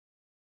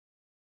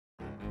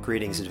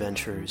Greetings,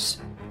 adventurers.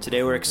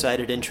 Today we're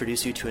excited to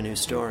introduce you to a new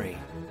story,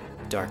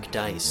 Dark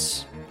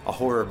Dice, a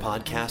horror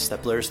podcast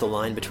that blurs the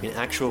line between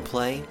actual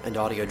play and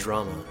audio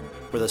drama,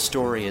 where the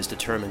story is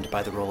determined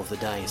by the roll of the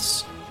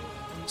dice.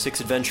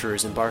 6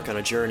 adventurers embark on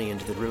a journey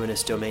into the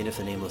ruinous domain of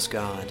the Nameless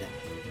God.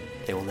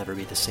 They will never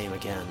be the same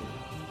again.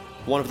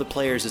 One of the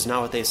players is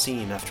not what they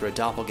seem after a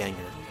doppelganger,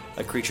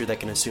 a creature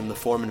that can assume the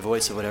form and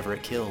voice of whatever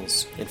it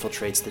kills,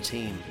 infiltrates the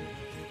team.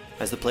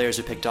 As the players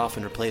are picked off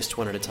and replaced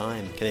one at a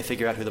time, can they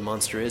figure out who the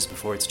monster is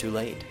before it's too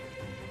late?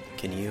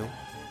 Can you?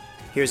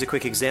 Here's a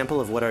quick example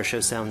of what our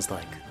show sounds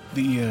like.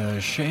 The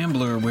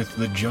shambler with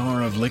the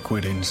jar of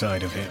liquid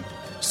inside of him.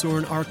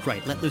 Soren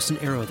Arkwright let loose an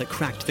arrow that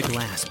cracked the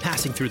glass,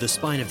 passing through the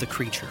spine of the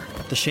creature.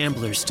 The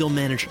shambler still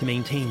managed to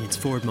maintain its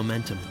forward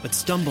momentum, but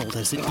stumbled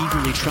as it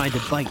eagerly tried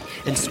to bite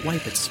and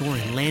swipe at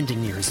Soren,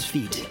 landing near his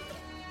feet.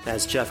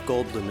 As Jeff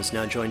Goldblum has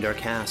now joined our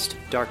cast,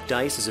 Dark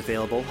Dice is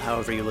available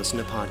however you listen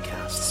to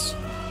podcasts.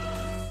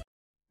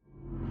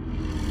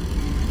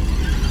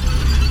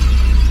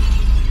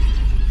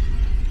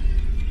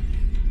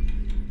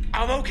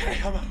 I'm okay.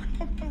 I'm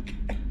okay.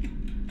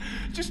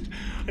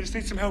 I just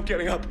need some help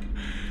getting up.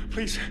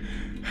 Please.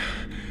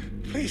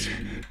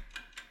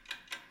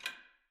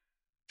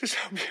 Just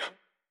help me up.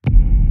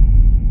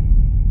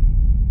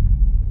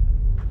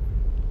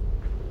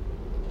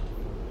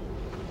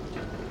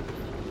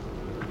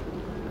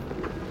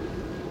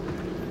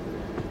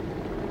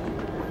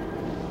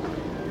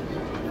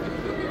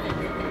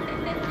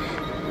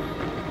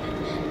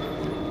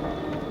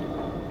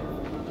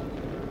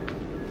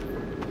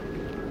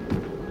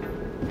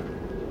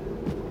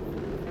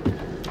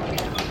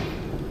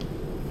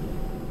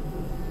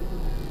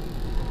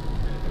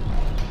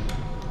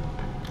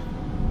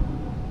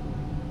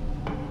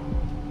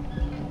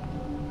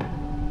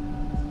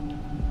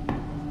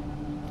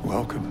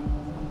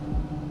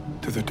 Welcome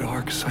to the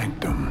Dark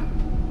Sanctum.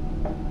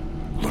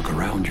 Look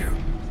around you.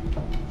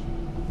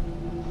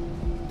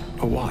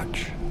 A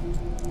watch.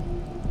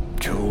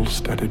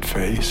 Jewel-studded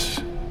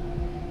face.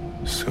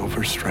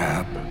 Silver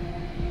strap.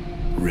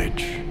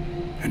 Rich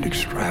and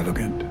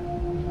extravagant.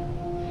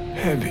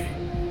 Heavy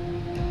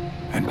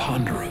and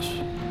ponderous.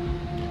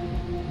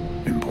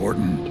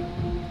 Important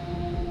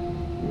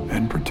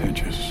and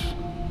pretentious.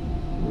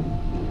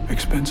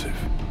 Expensive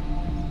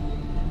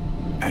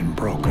and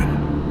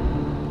broken.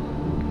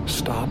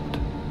 Stopped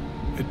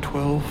at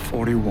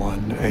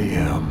 12:41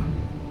 a.m.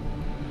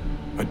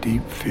 A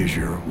deep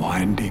fissure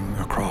winding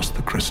across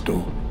the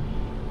crystal,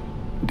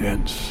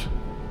 dense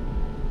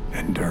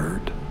and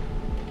dirt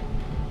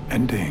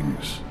and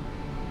dings,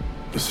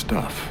 the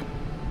stuff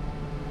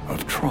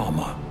of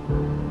trauma.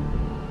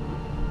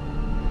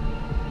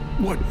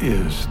 What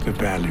is the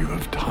value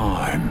of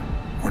time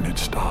when it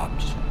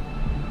stops?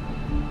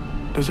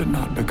 Does it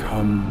not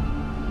become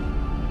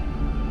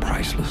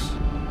priceless?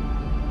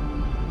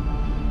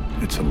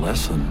 It's a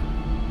lesson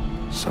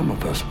some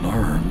of us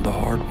learn the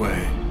hard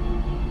way.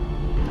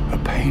 A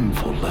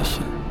painful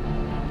lesson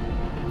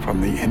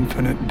from the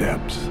infinite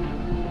depths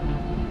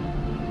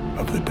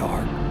of the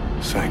Dark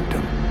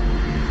Sanctum.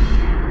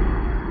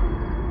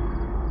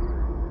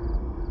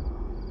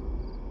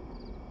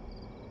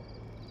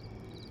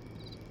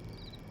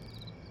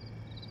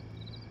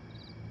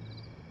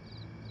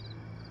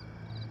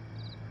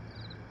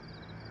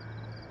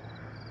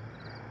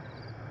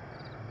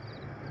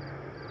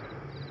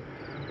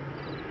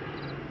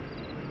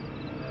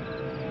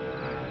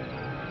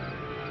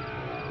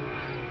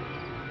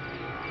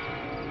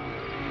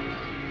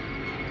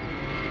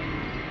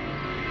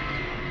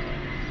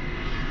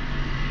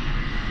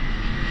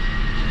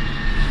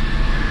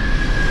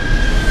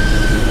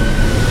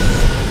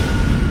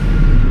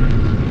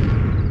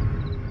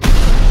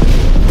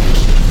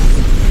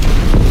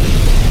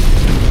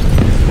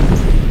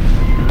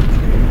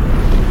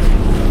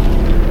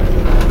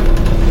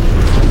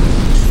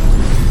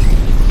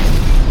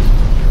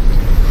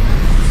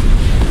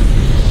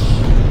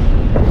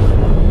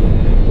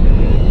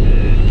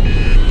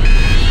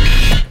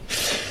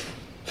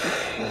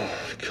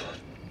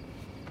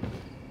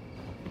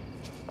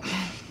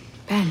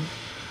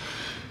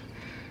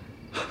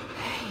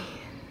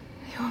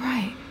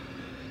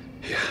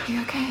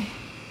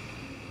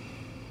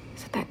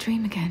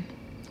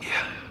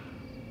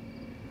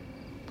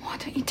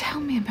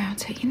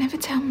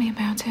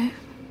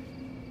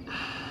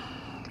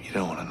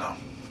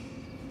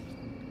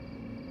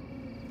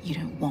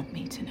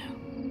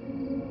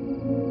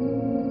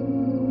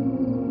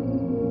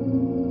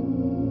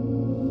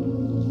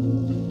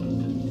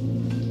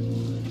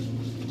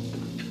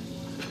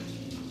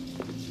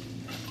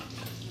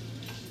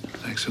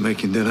 Thanks for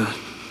making dinner.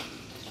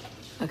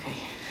 Okay.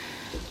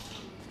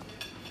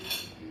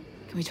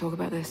 Can we talk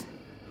about this?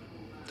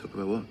 Talk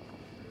about what?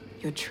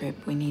 Your trip.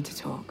 We need to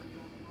talk.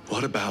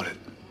 What about it?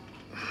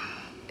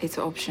 It's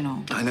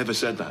optional. I never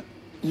said that.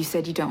 You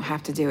said you don't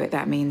have to do it.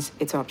 That means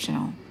it's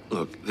optional.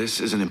 Look, this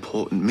is an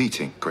important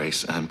meeting,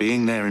 Grace, and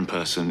being there in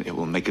person, it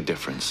will make a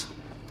difference.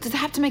 Does it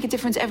have to make a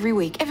difference every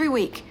week? Every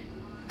week?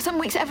 Some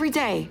weeks every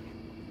day?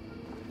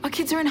 Our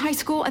kids are in high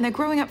school and they're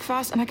growing up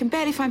fast, and I can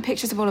barely find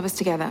pictures of all of us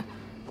together.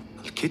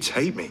 The kids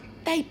hate me.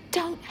 They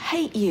don't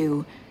hate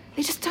you.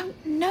 They just don't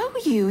know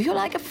you. You're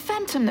like a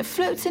phantom that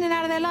floats in and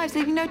out of their lives,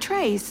 leaving no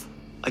trace.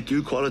 I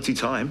do quality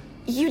time.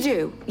 You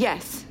do,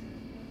 yes.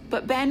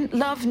 But Ben,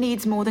 love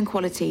needs more than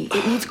quality.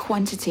 It needs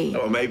quantity.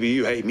 Or maybe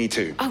you hate me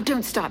too. Oh,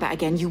 don't start that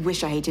again. You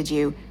wish I hated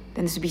you.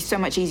 Then this would be so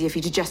much easier for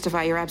you to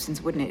justify your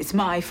absence, wouldn't it? It's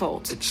my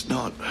fault. It's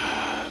not.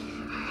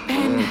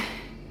 Ben,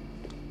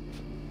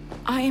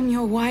 I am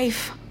your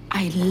wife.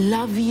 I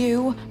love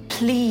you.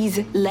 Please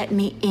let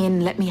me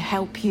in. Let me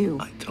help you.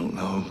 I don't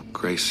know,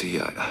 Gracie.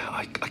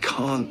 I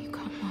can't. You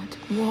can't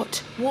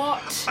what? Well,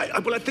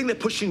 I think they're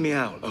pushing me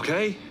out,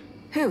 okay?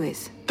 Who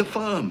is? The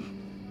farm.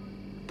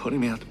 Putting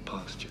me out to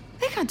pasture.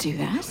 They can't do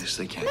that. Yes,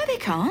 they can. No, they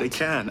can't. They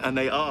can, and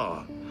they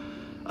are.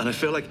 And I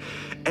feel like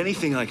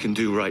anything I can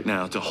do right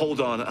now to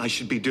hold on, I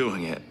should be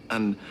doing it.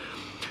 And,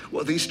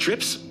 well, these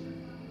trips,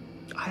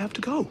 I have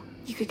to go.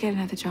 You could get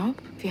another job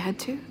if you had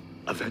to.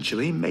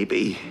 Eventually,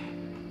 maybe.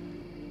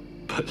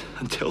 But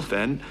until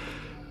then,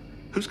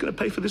 who's going to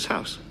pay for this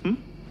house?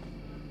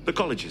 The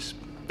colleges,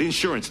 the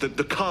insurance, the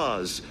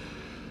cars.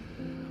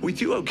 We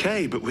do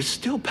okay, but we're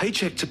still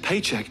paycheck to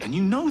paycheck, and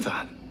you know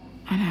that.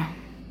 I know.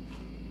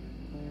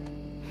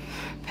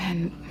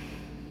 Ben,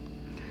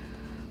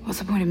 what's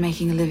the point of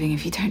making a living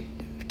if you don't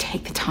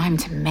take the time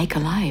to make a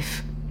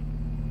life?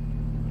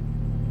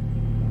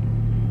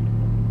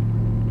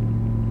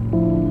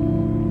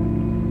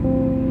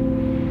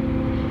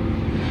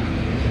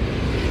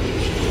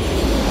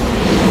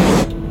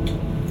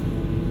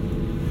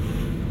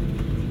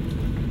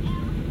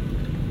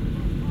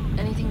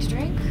 Anything to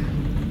drink?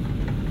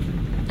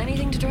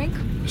 Anything to drink?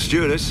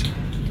 Stewardess.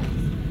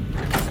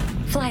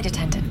 Flight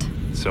attendant.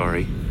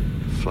 Sorry.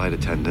 Flight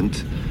attendant.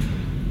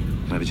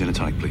 Can I have a gin and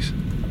tonic, please?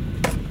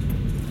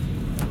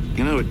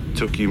 You know, it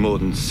took you more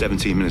than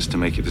 17 minutes to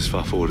make it this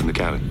far forward in the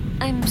cabin.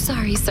 I'm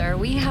sorry, sir.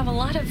 We have a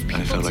lot of people.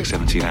 And it felt like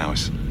 17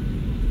 hours.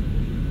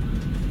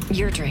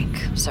 Your drink,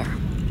 sir.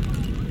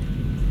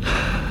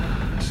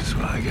 This is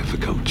what I get for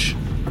coach.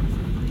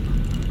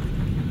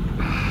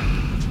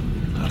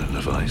 Not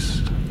enough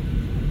ice.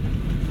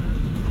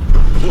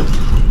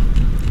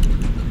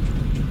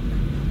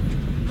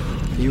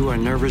 You a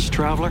nervous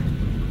traveler?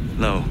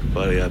 No,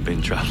 buddy, I've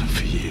been traveling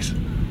for years.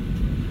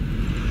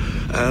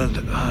 And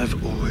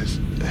I've always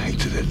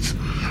hated it.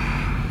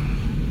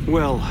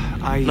 Well,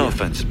 No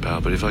offense,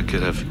 pal, but if I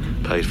could have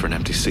paid for an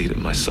empty seat at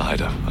my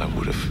side, I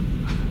would have.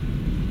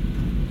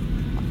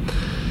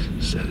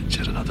 Instead, it's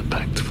yet another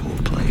packed full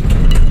plane.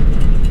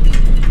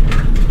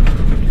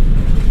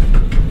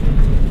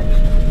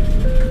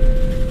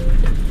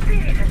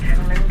 Ladies and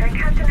gentlemen, the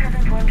captain has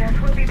informed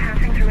us we'll be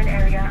passing through an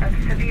area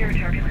of severe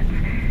turbulence.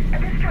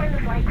 At this time, the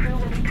flight crew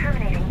will be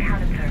terminating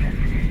cabin service.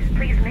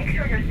 Please make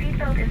sure your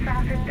seatbelt is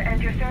fastened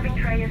and your serving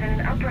tray is in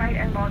an upright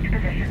and locked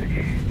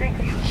position.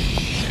 Thank you.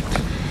 Shit.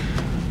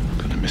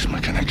 Gonna miss my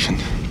connection.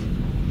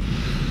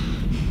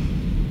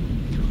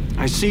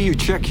 I see you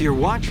check your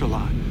watch a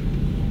lot.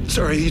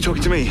 Sorry, you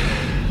talking to me?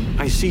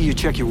 I see you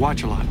check your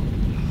watch a lot.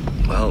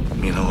 Well,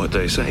 you know what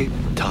they say.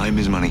 Time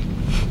is money.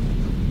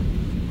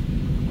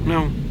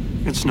 No,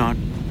 it's not.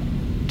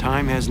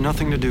 Time has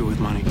nothing to do with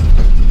money.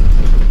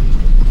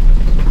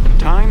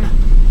 Time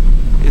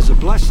is a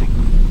blessing.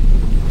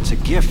 It's a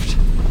gift.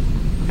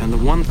 And the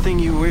one thing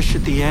you wish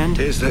at the end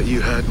Is that you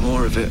had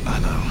more of it, I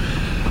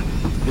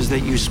know. is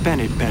that you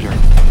spent it better.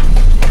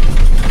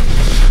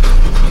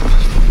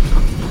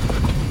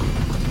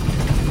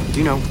 Do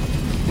you know,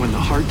 when the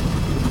heart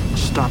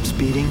stops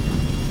beating,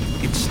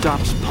 it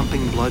stops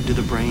pumping blood to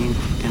the brain,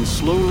 and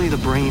slowly the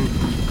brain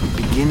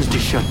begins to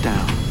shut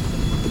down.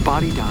 The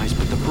body dies,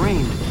 but the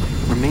brain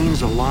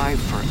remains alive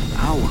for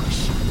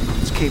hours.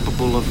 It's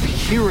capable of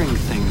hearing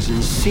things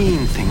and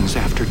seeing things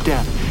after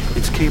death.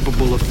 It's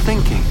capable of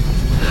thinking.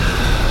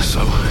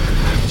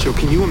 So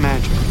can you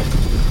imagine?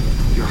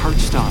 Your heart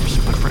stops,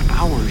 but for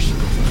hours,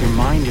 your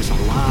mind is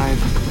alive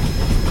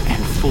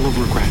and full of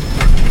regret.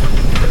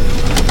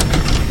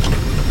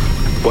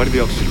 Why did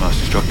the oxygen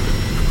master drop?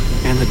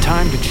 And the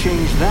time to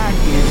change that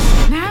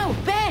is... Now,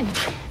 Ben!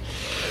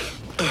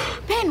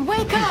 Ben,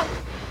 wake up!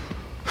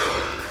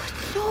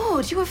 Good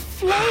Lord, you were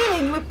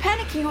flailing, you were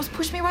panicking, you almost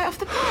pushed me right off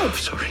the bed. I'm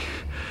sorry.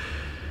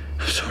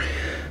 I'm sorry.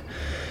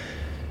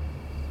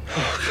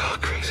 Oh,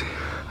 God, crazy.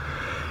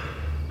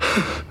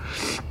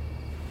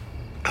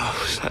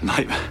 Oh, it's that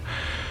nightmare.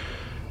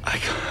 I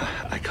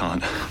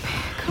can't.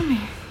 Come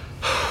here.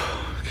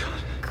 Oh,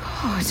 God.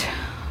 God.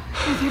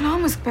 The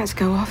alarm was about to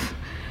go off.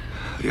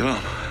 The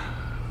alarm?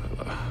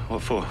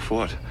 What for? For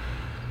what?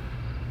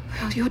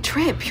 Well, your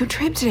trip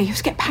today. You have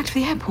to get back to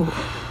the airport.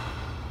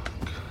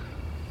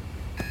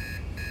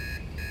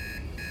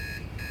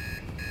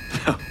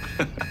 No.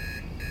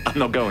 I'm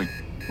not going.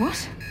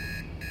 What?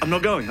 I'm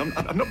not going.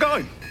 I'm not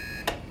going.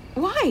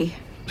 Why?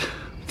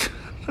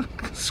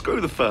 Screw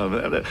the firm.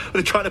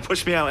 They're trying to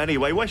push me out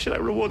anyway. Why should I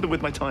reward them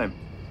with my time?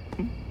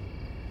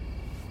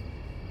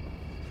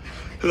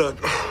 Look,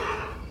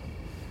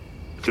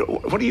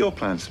 what are your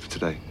plans for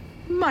today?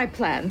 My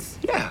plans?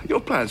 Yeah, your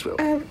plans, Will.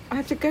 I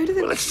have to go to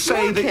the Let's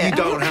say that you market.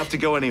 don't have to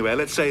go anywhere.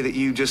 Let's say that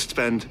you just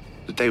spend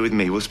the day with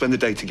me. We'll spend the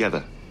day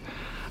together.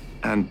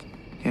 And,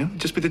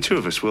 just be the two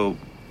of us. We'll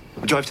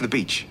drive to the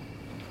beach.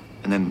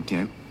 And then,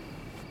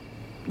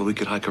 we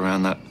could hike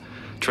around that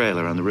trail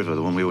around the river,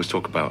 the one we always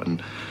talk about,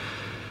 and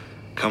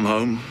come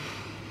home,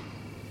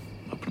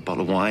 open a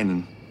bottle of wine,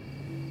 and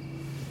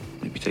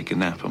maybe take a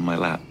nap on my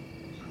lap,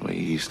 the way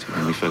you used to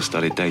when we first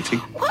started dating.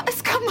 What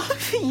has come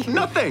over you?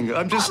 Nothing.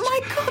 I'm just... Oh, my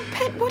God,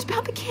 Ben, what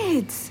about the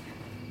kids?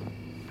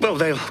 Well,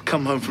 they'll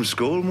come home from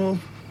school, and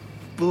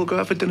we'll go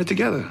out for dinner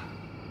together.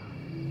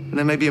 And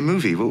then maybe a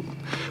movie. We'll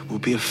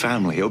be a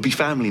family. It'll be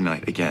family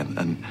night again,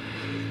 and...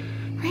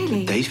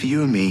 Really? A day for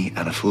you and me,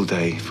 and a full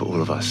day for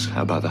all of us.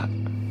 How about that?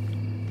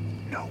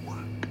 No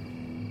work.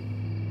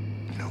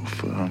 No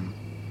firm.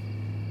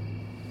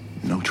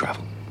 No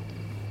travel.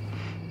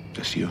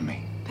 Just you and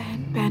me.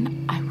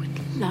 Ben, I would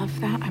love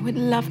that. I would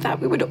love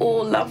that. We would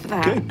all love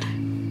that. Good.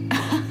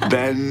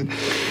 Ben.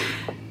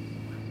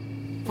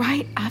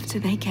 Right after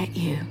they get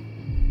you.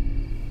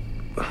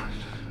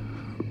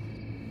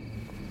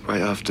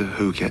 Right after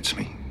who gets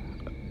me?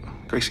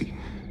 Gracie.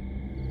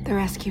 The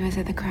rescuers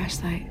at the crash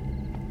site.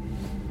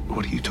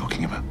 What are you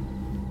talking about?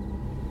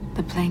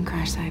 The plane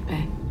crash site,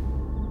 Ben.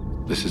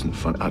 This isn't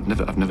fun. I've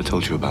never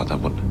told you about that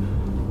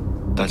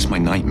one. That's my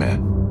nightmare.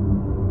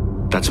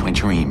 That's my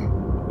dream.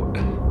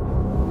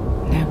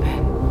 No,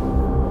 Ben.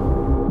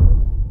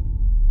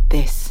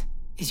 This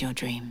is your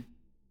dream.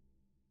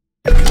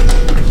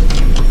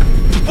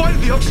 Why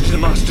did the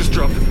oxygen mask just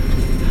drop?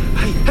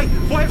 Hey,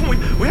 why haven't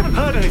we haven't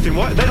heard anything?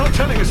 Why, they're not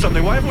telling us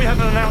something. Why haven't we had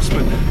an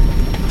announcement?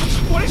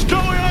 What is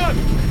going on?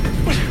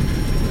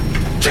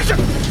 Jesus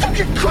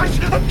fucking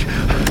Christ!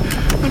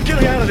 I'm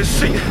getting out of this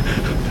seat.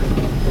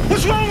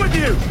 What's wrong with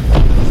you?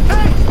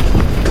 Hey!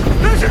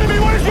 Listen to me!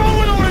 What is wrong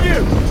with all of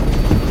you?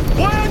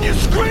 Why aren't you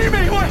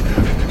screaming? Why?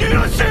 You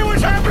don't see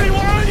what's happening?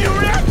 Why aren't you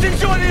reacting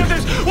to any of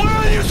this? Why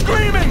aren't you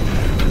screaming?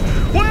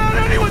 Why aren't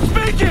anyone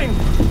speaking?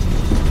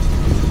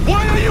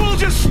 Why are you all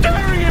just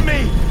staring at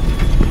me?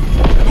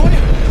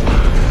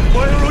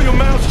 Why are all your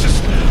mouths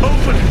just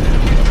open?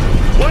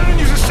 Why don't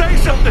you just say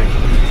something?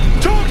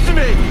 Talk to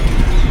me!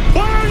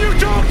 Why don't you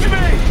talk to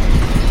me?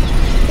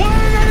 Why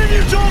are none of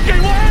you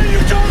talking? Why are you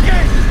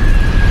talking?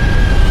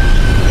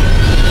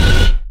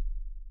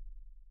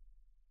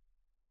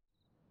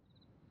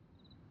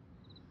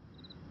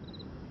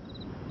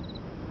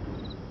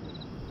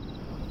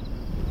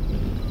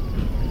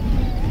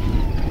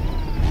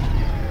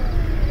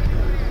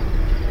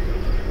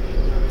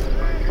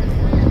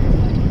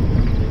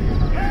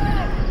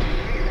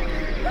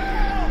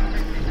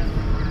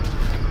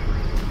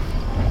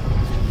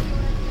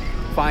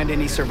 Find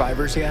any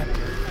survivors yet?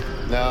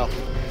 No,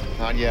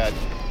 not yet.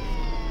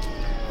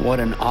 What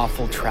an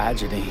awful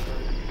tragedy.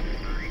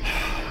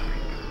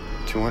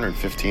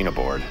 215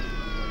 aboard.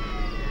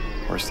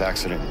 Worst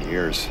accident in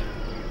years.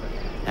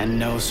 And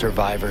no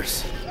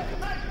survivors.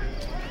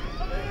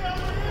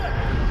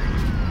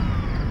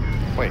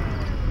 Wait.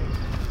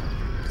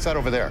 What's that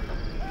over there?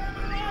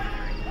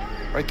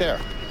 Right there.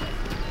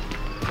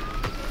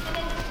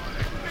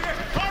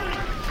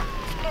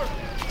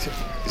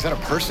 Is that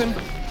a person?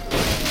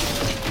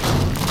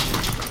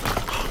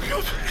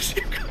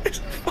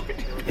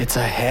 It's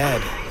a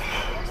head.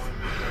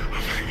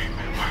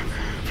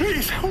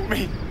 Please help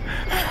me.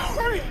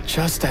 Help me.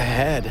 Just a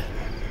head.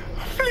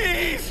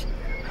 Please.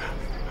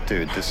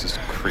 Dude, this is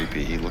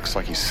creepy. He looks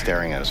like he's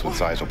staring at us with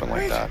his eyes open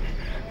like that.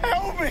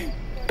 Help me.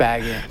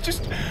 Bag it. I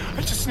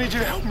just need you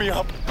to help me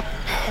up.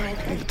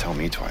 You need to tell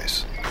me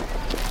twice.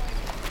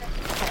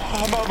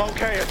 I'm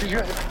okay. I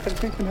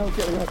just need some help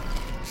getting up.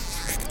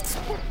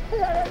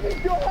 I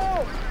need your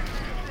help.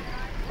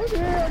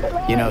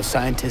 You know,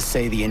 scientists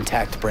say the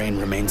intact brain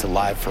remains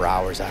alive for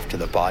hours after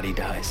the body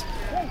dies.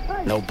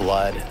 No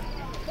blood,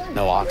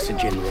 no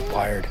oxygen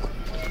required.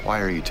 Why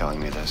are you telling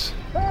me this?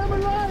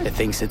 It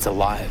thinks it's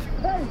alive.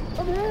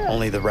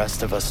 Only the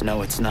rest of us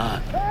know it's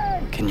not.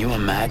 Can you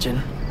imagine?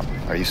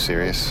 Are you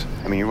serious?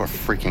 I mean, you are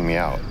freaking me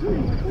out.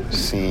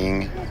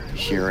 Seeing,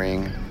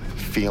 hearing,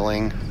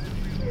 feeling,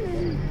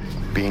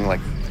 being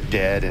like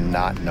dead and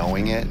not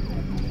knowing it.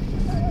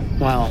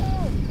 Well,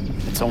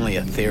 it's only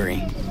a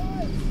theory.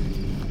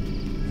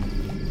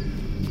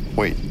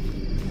 Wait.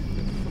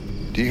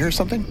 Do you hear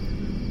something?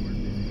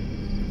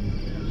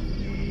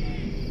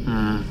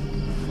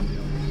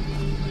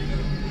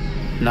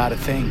 Not a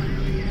thing.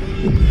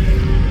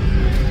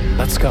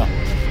 Let's go.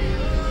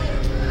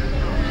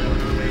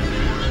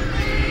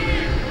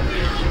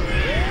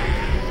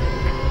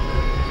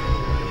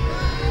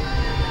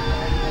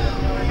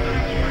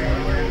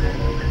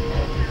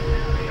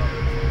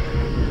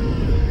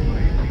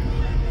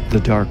 The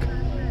Dark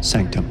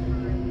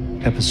Sanctum.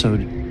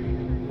 Episode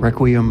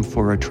Requiem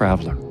for a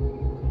Traveler.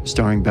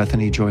 Starring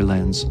Bethany Joy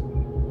Lenz,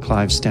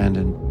 Clive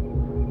Standen,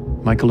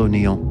 Michael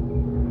O'Neill,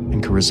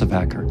 and Carissa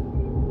Vacker.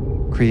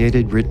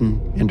 Created, written,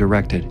 and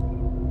directed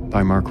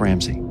by Mark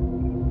Ramsey.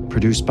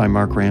 Produced by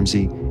Mark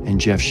Ramsey and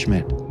Jeff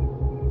Schmidt.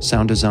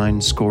 Sound design,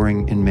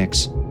 scoring, and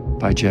mix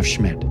by Jeff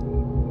Schmidt.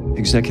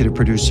 Executive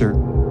producer,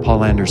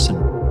 Paul Anderson,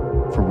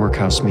 for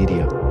Workhouse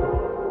Media.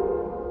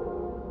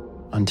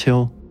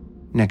 Until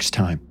next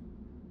time.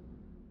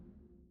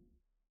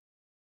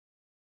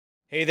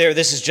 Hey there,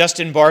 this is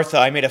Justin Bartha.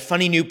 I made a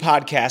funny new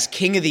podcast,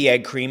 King of the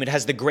Egg Cream. It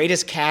has the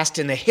greatest cast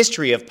in the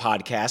history of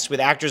podcasts with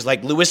actors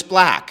like Louis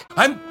Black.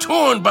 I'm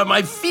torn by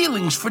my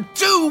feelings for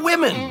two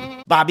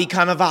women. Bobby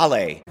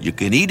Cannavale. You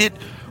can eat it,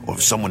 or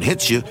if someone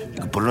hits you, you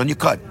can put it on your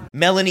cut.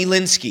 Melanie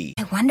Linsky.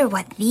 I wonder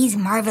what these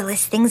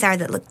marvelous things are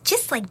that look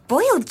just like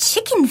boiled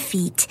chicken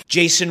feet.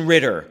 Jason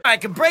Ritter. I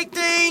can break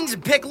things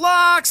and pick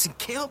locks and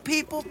kill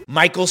people.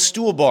 Michael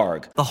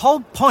Stuhlbarg. The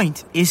whole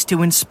point is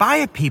to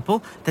inspire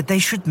people that they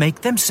should make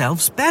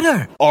themselves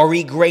better.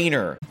 Ari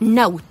Grainer.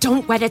 No,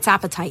 don't whet its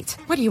appetite.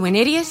 What are you, an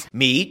idiot?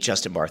 Me,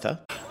 Justin Bartha.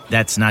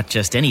 That's not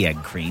just any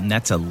egg cream,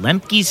 that's a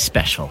Lemke's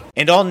special.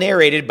 And all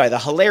narrated by the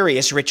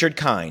hilarious Richard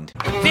Kind.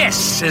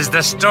 This is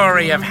the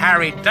story of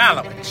Harry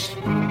Dalowitz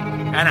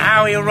and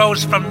how he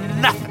rose from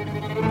nothing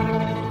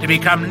to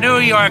become New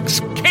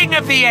York's King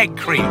of the Egg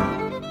Cream.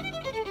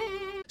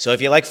 So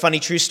if you like funny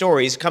true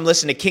stories, come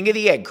listen to King of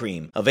the Egg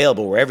Cream,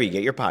 available wherever you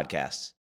get your podcasts.